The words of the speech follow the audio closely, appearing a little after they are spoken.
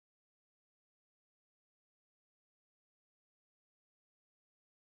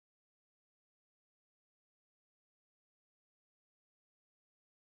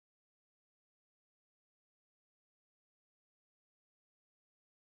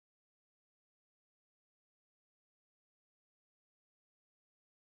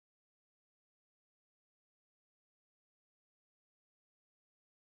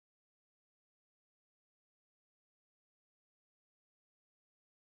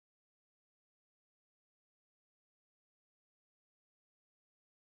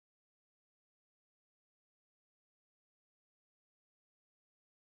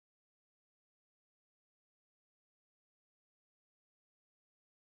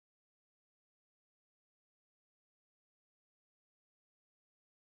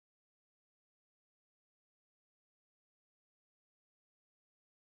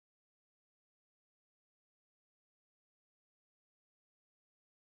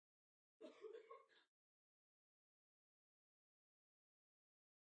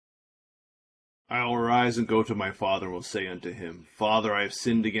I will arise and go to my father, and will say unto him, Father, I have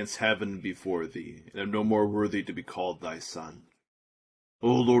sinned against heaven and before thee, and am no more worthy to be called thy son.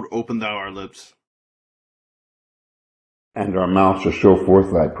 O Lord, open thou our lips, and our mouth shall show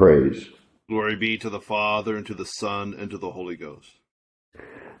forth thy praise. Glory be to the Father, and to the Son, and to the Holy Ghost.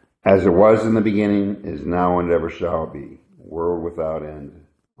 As it was in the beginning, is now, and ever shall be, world without end.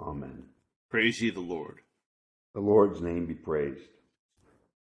 Amen. Praise ye the Lord. The Lord's name be praised.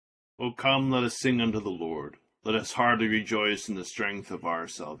 O come, let us sing unto the Lord. Let us heartily rejoice in the strength of our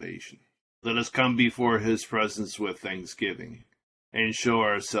salvation. Let us come before his presence with thanksgiving, and show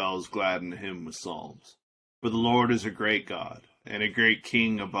ourselves glad in him with psalms. For the Lord is a great God, and a great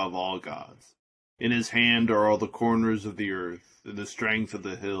King above all gods. In his hand are all the corners of the earth, and the strength of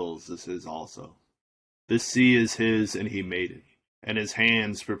the hills is his also. The sea is his, and he made it, and his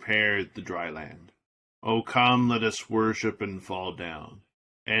hands prepared the dry land. O come, let us worship and fall down,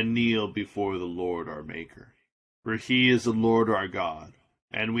 and kneel before the Lord our Maker. For he is the Lord our God,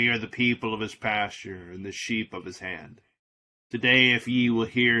 and we are the people of his pasture, and the sheep of his hand. Today, if ye will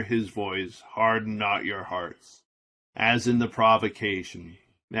hear his voice, harden not your hearts, as in the provocation,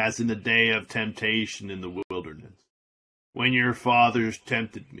 as in the day of temptation in the wilderness, when your fathers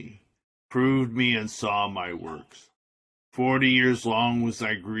tempted me, proved me, and saw my works. 40 years long was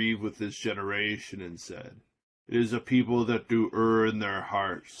I grieved with this generation, and said, It is a people that do err in their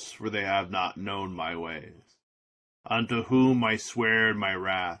hearts, for they have not known my ways. Unto whom I swear in my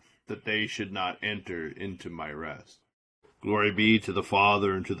wrath, that they should not enter into my rest. Glory be to the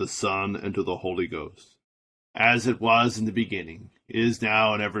Father, and to the Son, and to the Holy Ghost, as it was in the beginning, is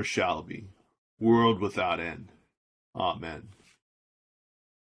now, and ever shall be, world without end. Amen.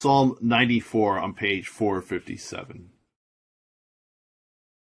 Psalm 94 on page 457.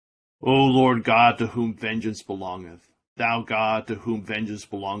 O Lord God, to whom vengeance belongeth, thou God, to whom vengeance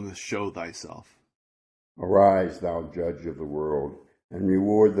belongeth, show thyself. Arise, thou judge of the world, and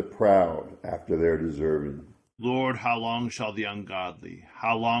reward the proud after their deserving. Lord, how long shall the ungodly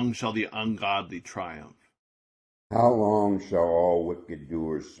triumph? How long shall all wicked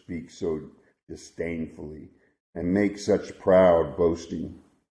doers speak so disdainfully, and make such proud boasting?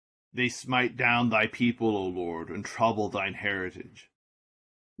 They smite down thy people, O Lord, and trouble thine heritage.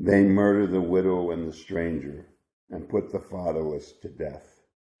 They murder the widow and the stranger, and put the fatherless to death.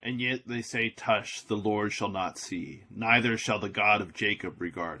 And yet they say, Tush, the Lord shall not see, neither shall the God of Jacob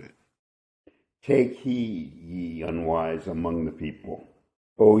regard it. Take heed, ye unwise among the people.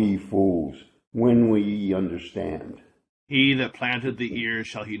 O ye fools, when will ye understand? He that planted the ear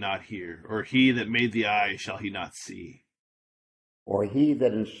shall he not hear, or he that made the eye shall he not see? Or he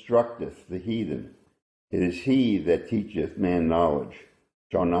that instructeth the heathen, it is he that teacheth man knowledge.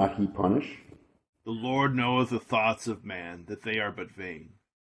 Shall not he punish? The Lord knoweth the thoughts of man, that they are but vain.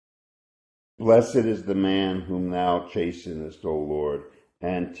 Blessed is the man whom thou chastenest, O Lord,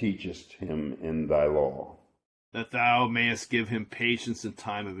 and teachest him in thy law. That thou mayest give him patience in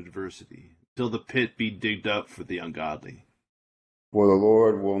time of adversity, till the pit be digged up for the ungodly. For the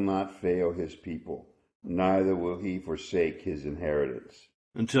Lord will not fail his people, neither will he forsake his inheritance.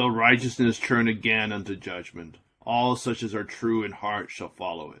 Until righteousness turn again unto judgment, all such as are true in heart shall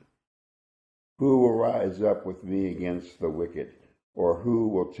follow it. Who will rise up with me against the wicked, or who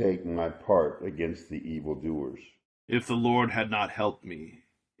will take my part against the evildoers? If the Lord had not helped me,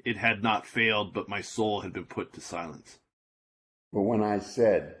 it had not failed, but my soul had been put to silence. But when I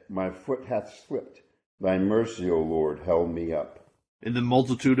said, My foot hath slipped, thy mercy, O Lord, held me up. In the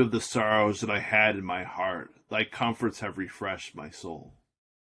multitude of the sorrows that I had in my heart, thy comforts have refreshed my soul.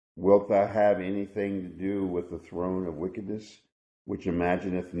 Wilt thou have anything to do with the throne of wickedness, which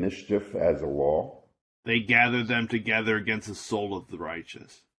imagineth mischief as a law? They gather them together against the soul of the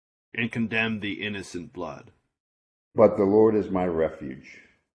righteous, and condemn the innocent blood. But the Lord is my refuge,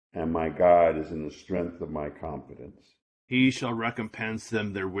 and my God is in the strength of my confidence. He shall recompense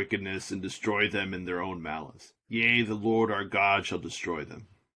them their wickedness, and destroy them in their own malice. Yea, the Lord our God shall destroy them.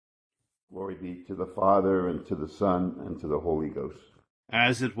 Glory be to the Father, and to the Son, and to the Holy Ghost.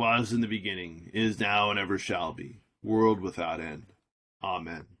 As it was in the beginning, is now, and ever shall be, world without end.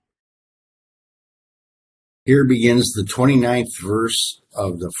 Amen. Here begins the 29th verse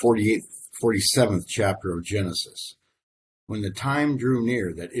of the 47th chapter of Genesis. When the time drew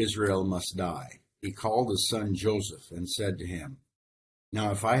near that Israel must die, he called his son Joseph and said to him,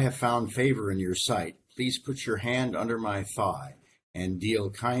 Now if I have found favor in your sight, please put your hand under my thigh and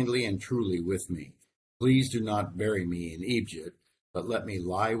deal kindly and truly with me. Please do not bury me in Egypt, but let me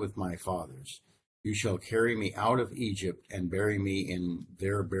lie with my fathers. You shall carry me out of Egypt and bury me in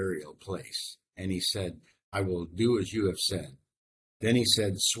their burial place. And he said, I will do as you have said. Then he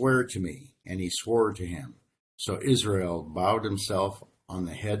said, "Swear to me." And he swore to him. So Israel bowed himself on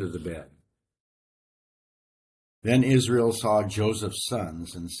the head of the bed. Then Israel saw Joseph's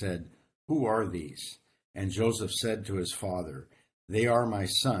sons and said, "Who are these?" And Joseph said to his father, "They are my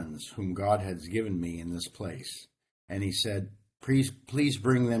sons, whom God has given me in this place." And he said, Please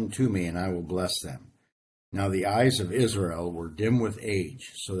bring them to me, and I will bless them." Now the eyes of Israel were dim with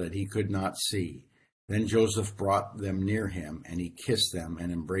age, so that he could not see. Then Joseph brought them near him, and he kissed them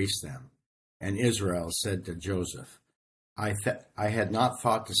and embraced them. And Israel said to Joseph, I had not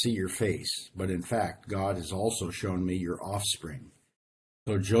thought to see your face, but in fact God has also shown me your offspring."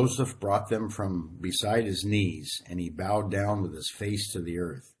 So Joseph brought them from beside his knees, and he bowed down with his face to the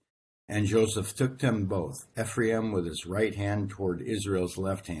earth. And Joseph took them both, Ephraim with his right hand toward Israel's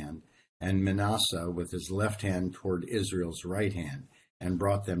left hand, and Manasseh with his left hand toward Israel's right hand, and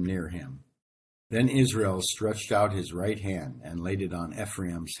brought them near him. Then Israel stretched out his right hand and laid it on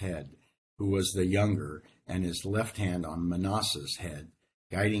Ephraim's head, who was the younger, and his left hand on Manasseh's head,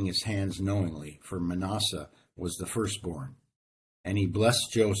 guiding his hands knowingly, for Manasseh was the firstborn. And he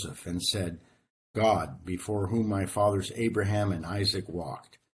blessed Joseph and said, "God, before whom my fathers Abraham and Isaac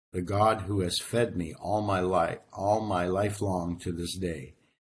walked, the God who has fed me all my life long to this day,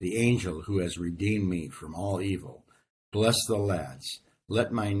 the angel who has redeemed me from all evil, bless the lads.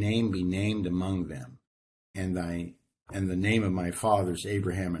 Let my name be named among them, and the name of my fathers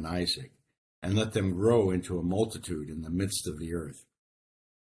Abraham and Isaac, and let them grow into a multitude in the midst of the earth."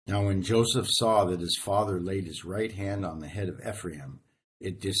 Now when Joseph saw that his father laid his right hand on the head of Ephraim,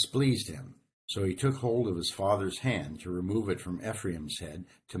 it displeased him. So he took hold of his father's hand to remove it from Ephraim's head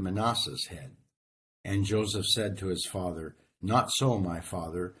to Manasseh's head. And Joseph said to his father, "Not so, my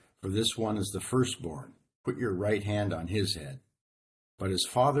father, for this one is the firstborn. Put your right hand on his head." But his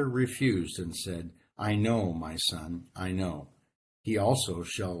father refused and said, "I know, my son, I know. He also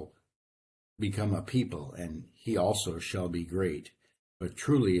shall become a people, and he also shall be great. But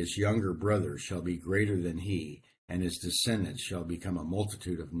truly his younger brother shall be greater than he, and his descendants shall become a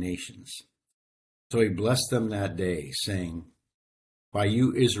multitude of nations." So he blessed them that day, saying, "By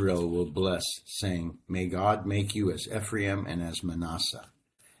you Israel will bless, saying, May God make you as Ephraim and as Manasseh."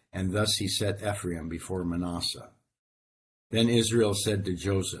 And thus he set Ephraim before Manasseh. Then Israel said to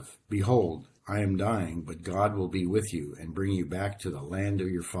Joseph, "Behold, I am dying, but God will be with you and bring you back to the land of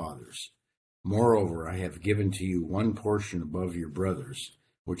your fathers. Moreover, I have given to you one portion above your brothers,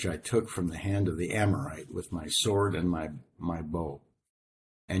 which I took from the hand of the Amorite with my sword and my bow."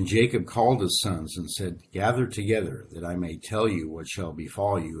 And Jacob called his sons and said, "Gather together, that I may tell you what shall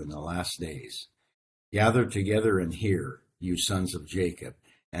befall you in the last days. Gather together and hear, you sons of Jacob,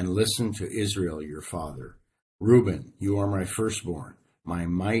 and listen to Israel your father. Reuben, you are my firstborn, my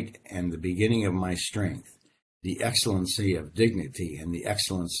might and the beginning of my strength, the excellency of dignity and the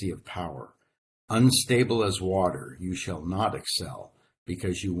excellency of power. Unstable as water, you shall not excel,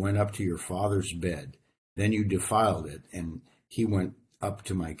 because you went up to your father's bed. Then you defiled it, and he went up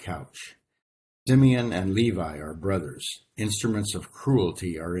to my couch. Simeon and Levi are brothers. Instruments of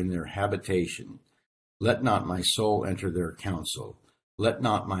cruelty are in their habitation. Let not my soul enter their council. Let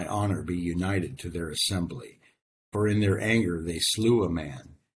not my honor be united to their assembly. For in their anger they slew a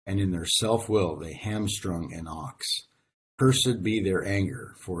man, and in their self-will they hamstrung an ox. Cursed be their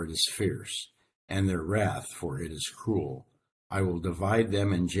anger, for it is fierce, and their wrath, for it is cruel. I will divide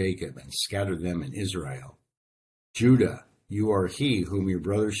them in Jacob and scatter them in Israel. Judah, you are he whom your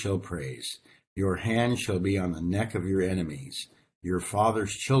brothers shall praise. Your hand shall be on the neck of your enemies. Your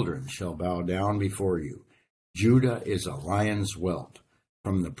father's children shall bow down before you. Judah is a lion's whelp.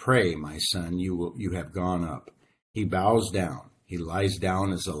 From the prey, my son, you have gone up. He bows down. He lies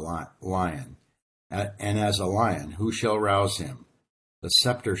down as a lion. And as a lion, who shall rouse him? The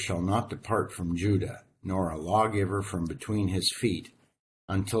scepter shall not depart from Judah, nor a lawgiver from between his feet,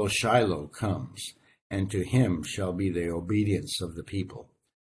 until Shiloh comes, and to him shall be the obedience of the people,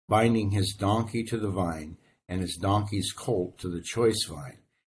 binding his donkey to the vine, and his donkey's colt to the choice vine.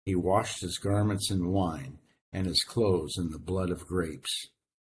 He washed his garments in wine, and his clothes in the blood of grapes.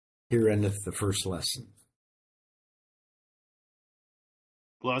 Here endeth the first lesson.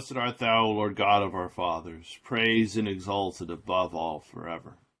 Blessed art thou, Lord God of our fathers, praised and exalted above all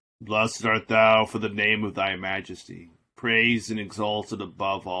forever. Blessed art thou for the name of thy majesty, praised and exalted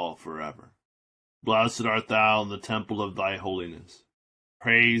above all forever. Blessed art thou in the temple of thy holiness,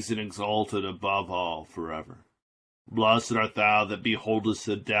 praised and exalted above all forever. Blessed art thou that beholdest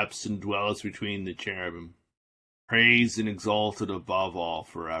the depths and dwellest between the cherubim, praised and exalted above all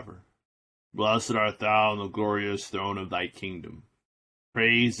forever. Blessed art thou in the glorious throne of thy kingdom,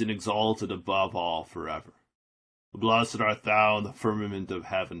 praised and exalted above all forever. Blessed art thou in the firmament of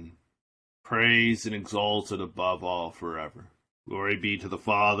heaven, praised and exalted above all forever. Glory be to the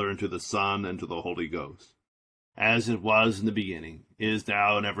Father, and to the Son, and to the Holy Ghost, as it was in the beginning, is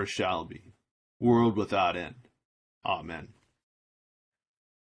now, and ever shall be, world without end. Amen.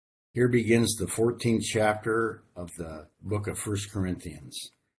 Here begins the 14th chapter of the book of 1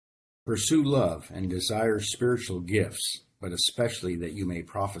 Corinthians. Pursue love and desire spiritual gifts, but especially that you may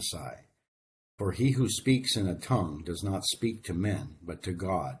prophesy. For he who speaks in a tongue does not speak to men, but to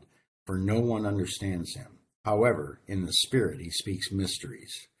God, for no one understands him. However, in the Spirit he speaks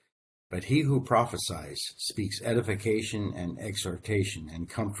mysteries. But he who prophesies speaks edification and exhortation and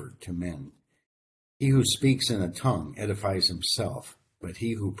comfort to men. He who speaks in a tongue edifies himself, but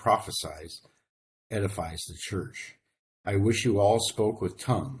he who prophesies edifies the church. I wish you all spoke with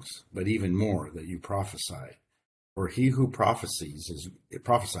tongues, but even more that you prophesy. For he who prophesies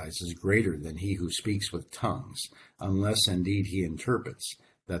is greater than he who speaks with tongues, unless indeed he interprets,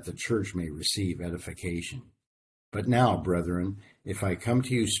 that the church may receive edification. But now, brethren, if I come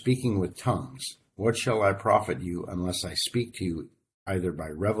to you speaking with tongues, what shall I profit you unless I speak to you either by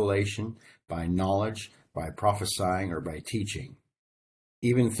revelation, by knowledge, by prophesying, or by teaching?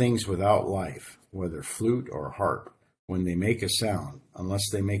 Even things without life, whether flute or harp, when they make a sound, unless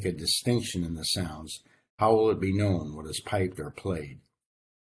they make a distinction in the sounds, how will it be known what is piped or played?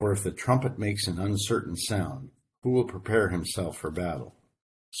 For if the trumpet makes an uncertain sound, who will prepare himself for battle?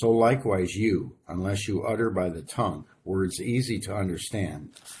 So likewise you, unless you utter by the tongue words easy to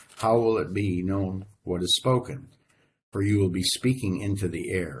understand, how will it be known what is spoken? For you will be speaking into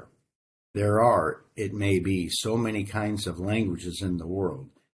the air. There are, it may be, so many kinds of languages in the world,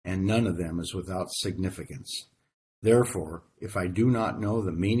 and none of them is without significance. Therefore, if I do not know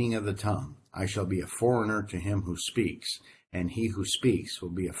the meaning of the tongue, I shall be a foreigner to him who speaks, and he who speaks will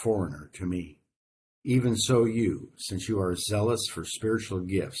be a foreigner to me. Even so you, since you are zealous for spiritual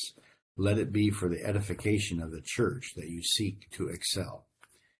gifts, let it be for the edification of the church that you seek to excel.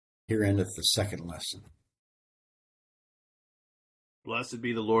 Here endeth the second lesson. Blessed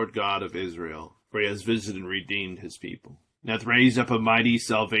be the Lord God of Israel, for he has visited and redeemed his people, and hath raised up a mighty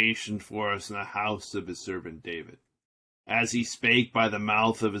salvation for us in the house of his servant David, as he spake by the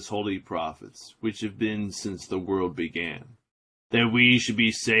mouth of his holy prophets, which have been since the world began, that we should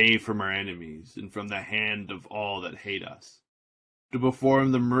be saved from our enemies, and from the hand of all that hate us, to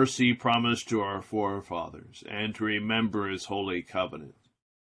perform the mercy promised to our forefathers, and to remember his holy covenant,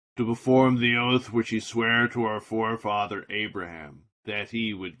 to perform the oath which he sware to our forefather Abraham, that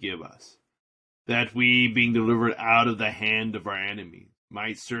he would give us, that we, being delivered out of the hand of our enemies,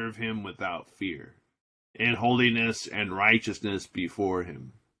 might serve him without fear, in holiness and righteousness before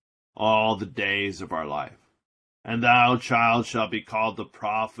him, all the days of our life. And thou, child, shalt be called the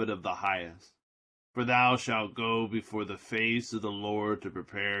prophet of the highest, for thou shalt go before the face of the Lord to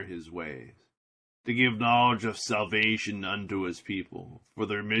prepare his ways, to give knowledge of salvation unto his people, for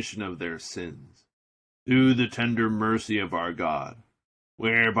the remission of their sins, through the tender mercy of our God,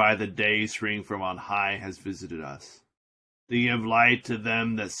 whereby the day spring from on high has visited us, to give light to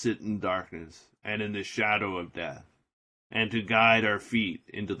them that sit in darkness and in the shadow of death, and to guide our feet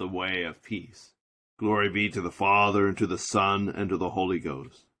into the way of peace. Glory be to the Father, and to the Son, and to the Holy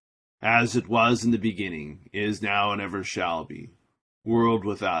Ghost, as it was in the beginning, is now, and ever shall be, world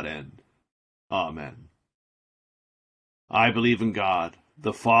without end. Amen. I believe in God,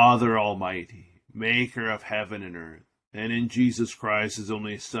 the Father Almighty, maker of heaven and earth, and in Jesus Christ, his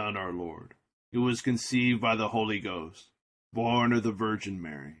only Son, our Lord, who was conceived by the Holy Ghost, born of the Virgin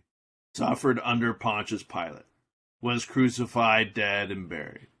Mary, suffered under Pontius Pilate, was crucified, dead, and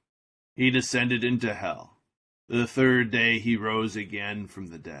buried. He descended into hell. The third day he rose again from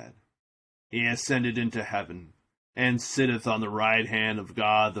the dead. He ascended into heaven, and sitteth on the right hand of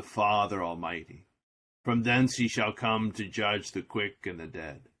God the Father Almighty. From thence he shall come to judge the quick and the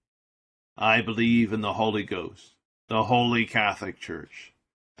dead. I believe in the Holy Ghost, the holy Catholic Church,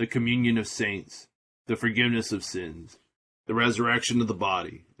 the communion of saints, the forgiveness of sins, the resurrection of the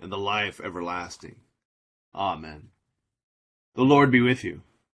body, and the life everlasting. Amen. The Lord be with you.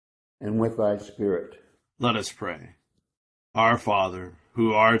 And with thy spirit. Let us pray. Our Father,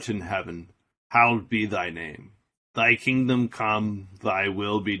 who art in heaven, hallowed be thy name. Thy kingdom come, thy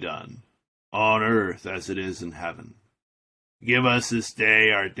will be done, on earth as it is in heaven. Give us this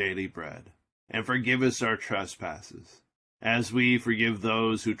day our daily bread, and forgive us our trespasses, as we forgive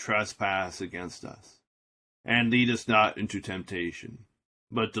those who trespass against us. And lead us not into temptation,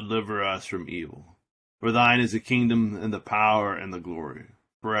 but deliver us from evil. For thine is the kingdom, and the power, and the glory,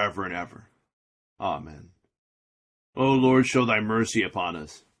 forever and ever. Amen. O Lord, show thy mercy upon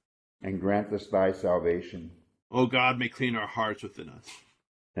us, and grant us thy salvation. O God, may clean our hearts within us.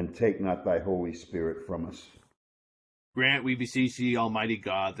 And take not thy Holy Spirit from us. Grant, we beseech thee, Almighty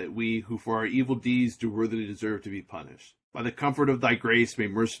God, that we, who for our evil deeds do worthily deserve to be punished, by the comfort of thy grace may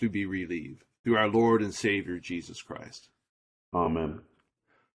mercifully be relieved, through our Lord and Savior Jesus Christ. Amen.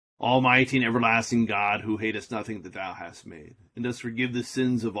 Almighty and everlasting God, who hatest nothing that thou hast made, and dost forgive the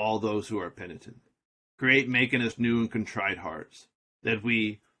sins of all those who are penitent, create and make in us new and contrite hearts, that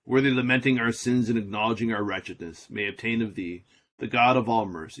we, worthy lamenting our sins and acknowledging our wretchedness, may obtain of thee, the God of all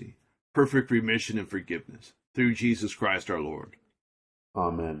mercy, perfect remission and forgiveness, through Jesus Christ our Lord.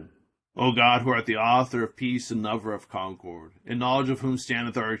 Amen. O God, who art the author of peace and lover of concord, in knowledge of whom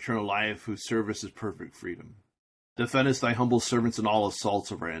standeth our eternal life, whose service is perfect freedom, defend us, thy humble servants, in all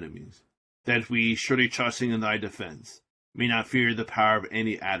assaults of our enemies, that we, surely trusting in thy defense, may not fear the power of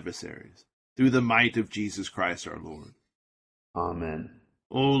any adversaries, through the might of Jesus Christ our Lord. Amen.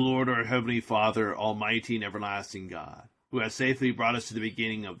 O Lord, our heavenly Father, almighty and everlasting God, who hast safely brought us to the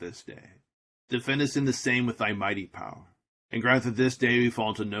beginning of this day, defend us in the same with thy mighty power, and grant that this day we fall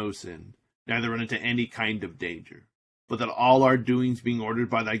into no sin, neither run into any kind of danger, but that all our doings, being ordered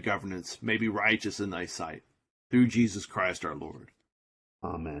by thy governance, may be righteous in thy sight, through Jesus Christ our Lord.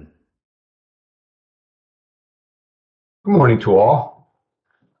 Amen. Good morning to all.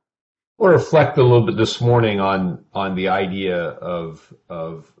 I want to reflect a little bit this morning on the idea of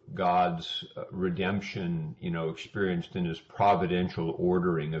God's redemption, experienced in his providential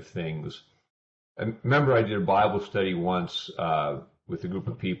ordering of things. I remember I did a Bible study once with a group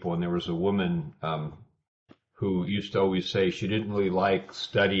of people, and there was a woman who used to always say she didn't really like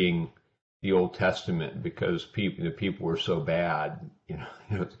studying the Old Testament because people were so bad.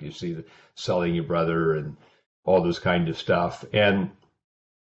 You see the selling your brother and all this kind of stuff. And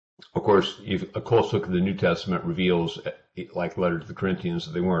of course, a close look at the New Testament reveals, like letter to the Corinthians,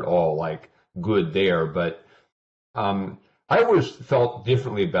 that they weren't all like good there. But I always felt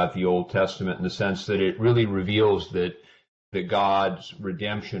differently about the Old Testament in the sense that it really reveals that God's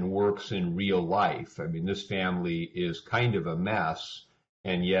redemption works in real life. I mean, this family is kind of a mess,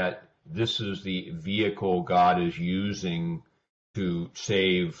 and yet this is the vehicle God is using to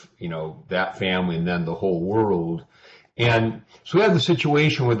save, that family and then the whole world. And so we have the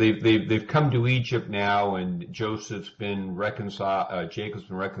situation where they've come to Egypt now, and Jacob's been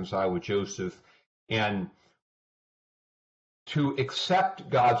reconciled with Joseph, and to accept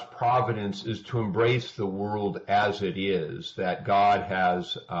God's providence is to embrace the world as it is, that God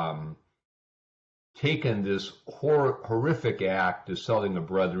has taken this horrific act of selling a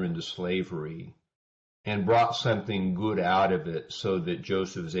brother into slavery and brought something good out of it so that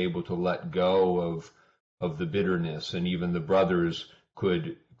Joseph is able to let go of the bitterness, and even the brothers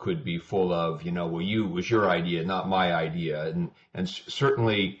could be full of, it was your idea, not my idea. And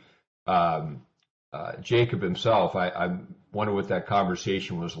certainly Jacob himself, I wonder what that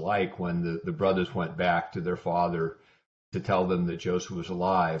conversation was like when the brothers went back to their father to tell them that Joseph was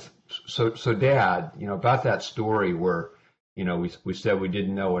alive. So Dad, about that story where, we said we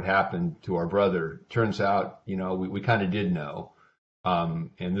didn't know what happened to our brother. Turns out, we kind of did know.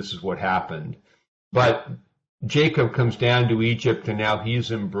 And this is what happened. But Jacob comes down to Egypt, and now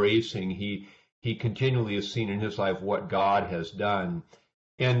he's embracing, he continually has seen in his life what God has done.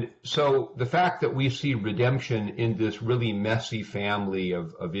 And so the fact that we see redemption in this really messy family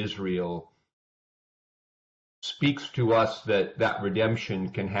of Israel speaks to us that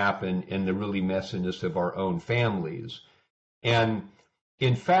redemption can happen in the really messiness of our own families. And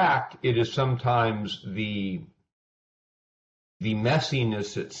in fact, it is sometimes the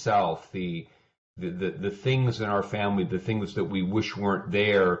messiness itself, the things in our family, the things that we wish weren't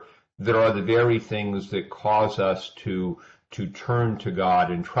there, that are the very things that cause us to turn to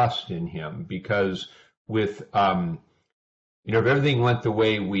God and trust in him. Because with if everything went the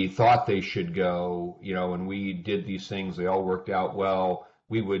way we thought they should go, and we did these things, they all worked out well,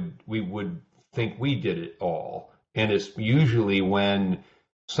 we would think we did it all. And it's usually when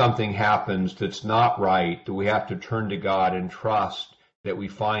something happens that's not right that we have to turn to God and trust that we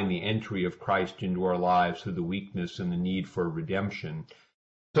find the entry of Christ into our lives through the weakness and the need for redemption.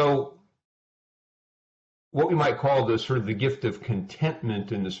 So what we might call the sort of the gift of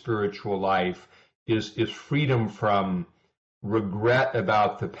contentment in the spiritual life is freedom from regret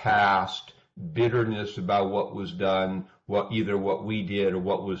about the past, bitterness about what was done, either what we did or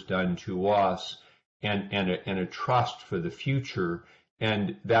what was done to us, and a trust for the future.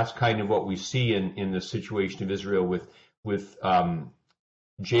 And that's kind of what we see in the situation of Israel with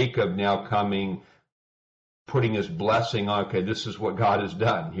Jacob now coming, putting his blessing on, okay, this is what God has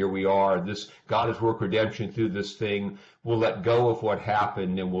done. Here we are. God has worked redemption through this thing. We'll let go of what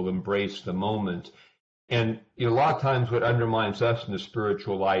happened and we'll embrace the moment. And a lot of times what undermines us in the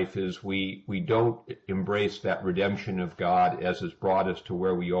spiritual life is we don't embrace that redemption of God as has brought us to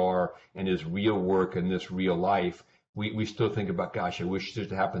where we are and his real work in this real life. We still think about, gosh, I wish this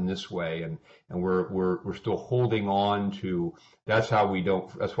had happened this way, and we're still holding on to. That's why we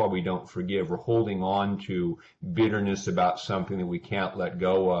don't forgive. We're holding on to bitterness about something that we can't let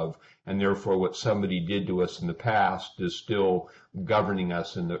go of, and therefore what somebody did to us in the past is still governing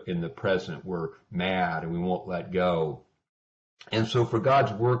us in the present. We're mad and we won't let go. And so for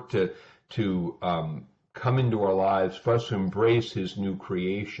God's work to come into our lives, for us to embrace his new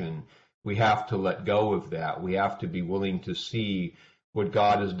creation, we have to let go of that. We have to be willing to see what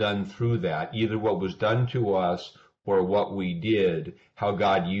God has done through that, either what was done to us or what we did, how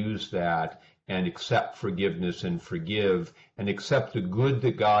God used that, and accept forgiveness and forgive, and accept the good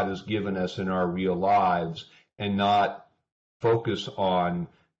that God has given us in our real lives, and not focus on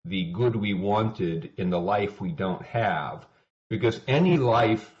the good we wanted in the life we don't have. Because any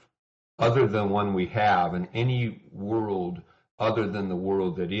life other than one we have, and any world other than the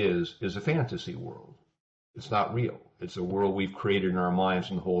world that is a fantasy world. It's not real. It's a world we've created in our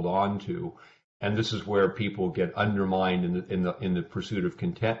minds and hold on to. And this is where people get undermined in the pursuit of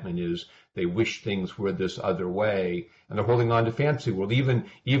contentment, is they wish things were this other way, and they're holding on to fantasy world.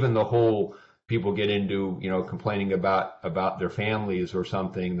 Even the whole people get into, complaining about their families or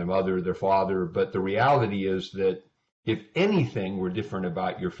something, their mother, their father. But the reality is that if anything were different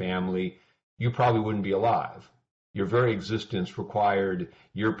about your family, you probably wouldn't be alive. Your very existence required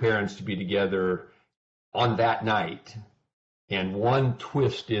your parents to be together on that night, and one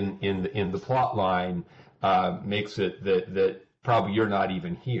twist in the plot line makes it that probably you're not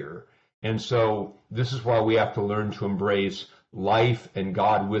even here. And so this is why we have to learn to embrace life and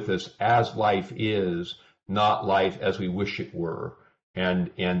God with us as life is, not life as we wish it were.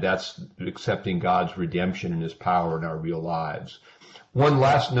 And that's accepting God's redemption and his power in our real lives. One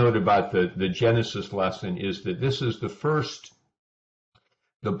last note about the Genesis lesson is that this is the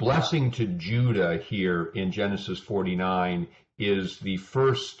blessing to Judah here in Genesis 49 is the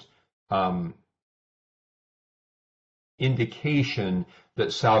first indication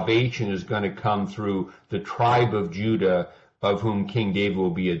that salvation is going to come through the tribe of Judah, of whom King David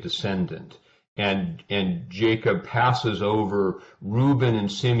will be a descendant. And Jacob passes over Reuben and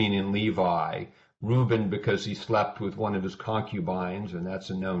Simeon and Levi. Reuben because he slept with one of his concubines, and that's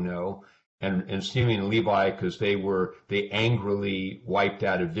a no-no. And Simeon and Levi because they angrily wiped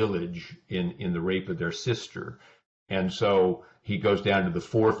out a village in the rape of their sister. And so he goes down to the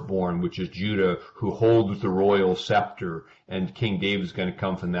fourth born, which is Judah, who holds the royal scepter, and King David is going to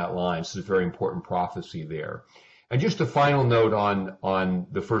come from that line. So it's a very important prophecy there. And just a final note on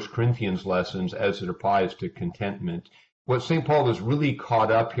the First Corinthians lessons as it applies to contentment. What St. Paul was really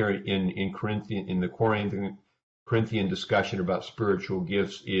caught up here in the Corinthian discussion about spiritual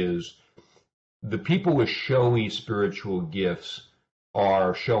gifts is the people with showy spiritual gifts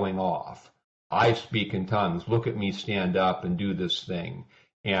are showing off. I speak in tongues. Look at me stand up and do this thing.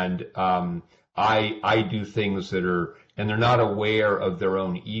 And I do things that are, and they're not aware of their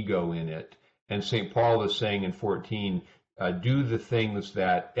own ego in it. And St. Paul is saying in 14, do the things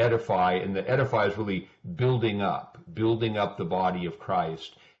that edify, and the edify is really building up the body of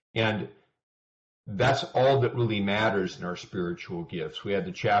Christ. And that's all that really matters in our spiritual gifts. We had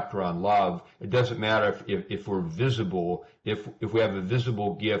the chapter on love. It doesn't matter if we're visible, if we have a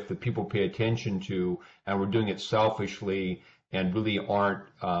visible gift that people pay attention to, and we're doing it selfishly and really aren't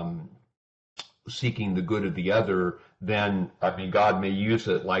seeking the good of the other, then, God may use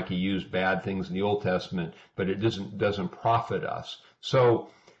it like he used bad things in the Old Testament, but it doesn't profit us. So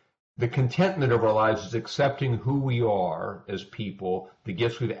the contentment of our lives is accepting who we are as people, the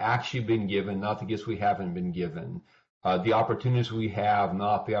gifts we've actually been given, not the gifts we haven't been given, the opportunities we have,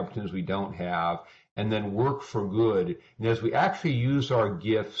 not the opportunities we don't have, and then work for good. And as we actually use our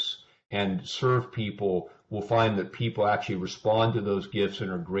gifts and serve people, we'll find that people actually respond to those gifts and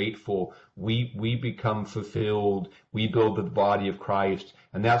are grateful. We become fulfilled. We build the body of Christ,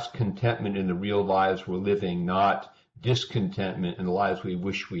 and that's contentment in the real lives we're living, not discontentment in the lives we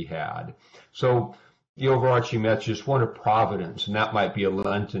wish we had. So the overarching message is one of providence, and that might be a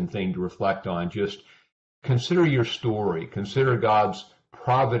Lenten thing to reflect on. Just consider your story. Consider God's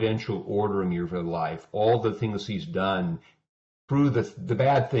providential ordering of your life, all the things he's done through the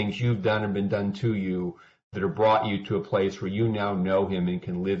bad things you've done and been done to you that have brought you to a place where you now know him and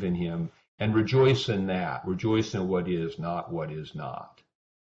can live in him, and rejoice in that. Rejoice in what is, not what is not.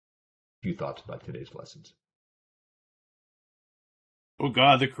 A few thoughts about today's lessons. O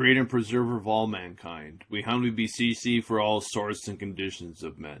God, the creator and preserver of all mankind, we humbly beseech thee for all sorts and conditions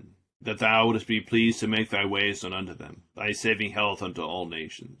of men, that thou wouldest be pleased to make thy ways known unto them, thy saving health unto all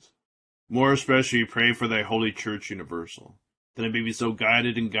nations. More especially pray for thy holy church universal, that it may be so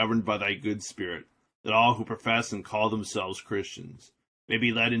guided and governed by thy good spirit, that all who profess and call themselves Christians may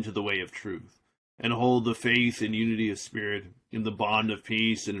be led into the way of truth, and hold the faith and unity of spirit in the bond of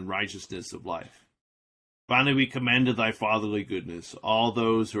peace and in righteousness of life. Finally, we commend to thy fatherly goodness all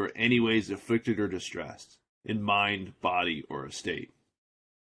those who are anyways afflicted or distressed, in mind, body, or estate.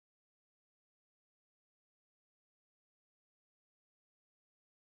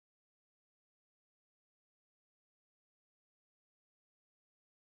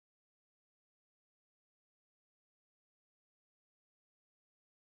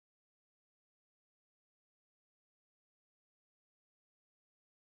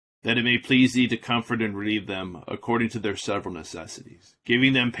 That it may please thee to comfort and relieve them according to their several necessities,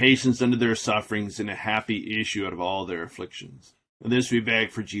 giving them patience under their sufferings and a happy issue out of all their afflictions. And this we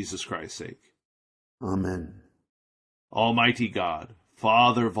beg for Jesus Christ's sake. Amen. Almighty God,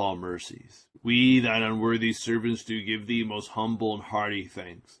 Father of all mercies, we, thine unworthy servants, do give thee most humble and hearty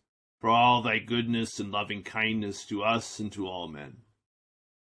thanks for all thy goodness and loving kindness to us and to all men.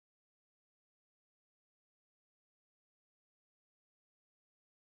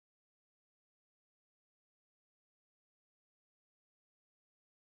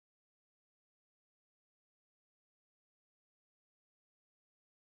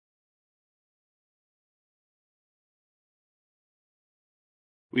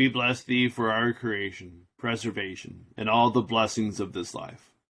 We bless thee for our creation, preservation, and all the blessings of this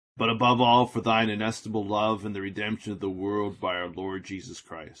life, but above all for thine inestimable love and the redemption of the world by our Lord Jesus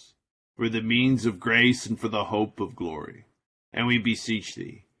Christ, for the means of grace and for the hope of glory. And we beseech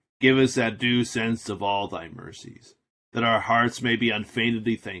thee, give us that due sense of all thy mercies, that our hearts may be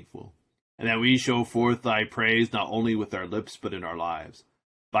unfeignedly thankful, and that we show forth thy praise not only with our lips but in our lives,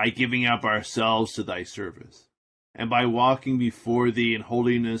 by giving up ourselves to thy service, and by walking before thee in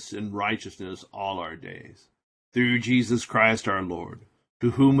holiness and righteousness all our days. Through Jesus Christ our Lord,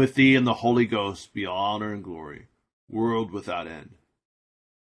 to whom with thee and the Holy Ghost be honor and glory, world without end.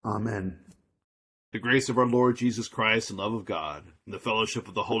 Amen. The grace of our Lord Jesus Christ and love of God, and the fellowship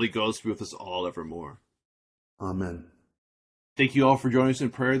of the Holy Ghost be with us all evermore. Amen. Thank you all for joining us in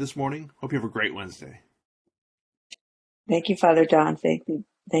prayer this morning. Hope you have a great Wednesday. Thank you, Father Don. Thank you,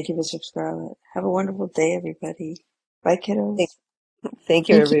 Bishop Scarlett. Have a wonderful day, everybody. Bye, kiddos. Thank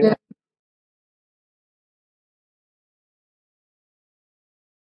you, everyone.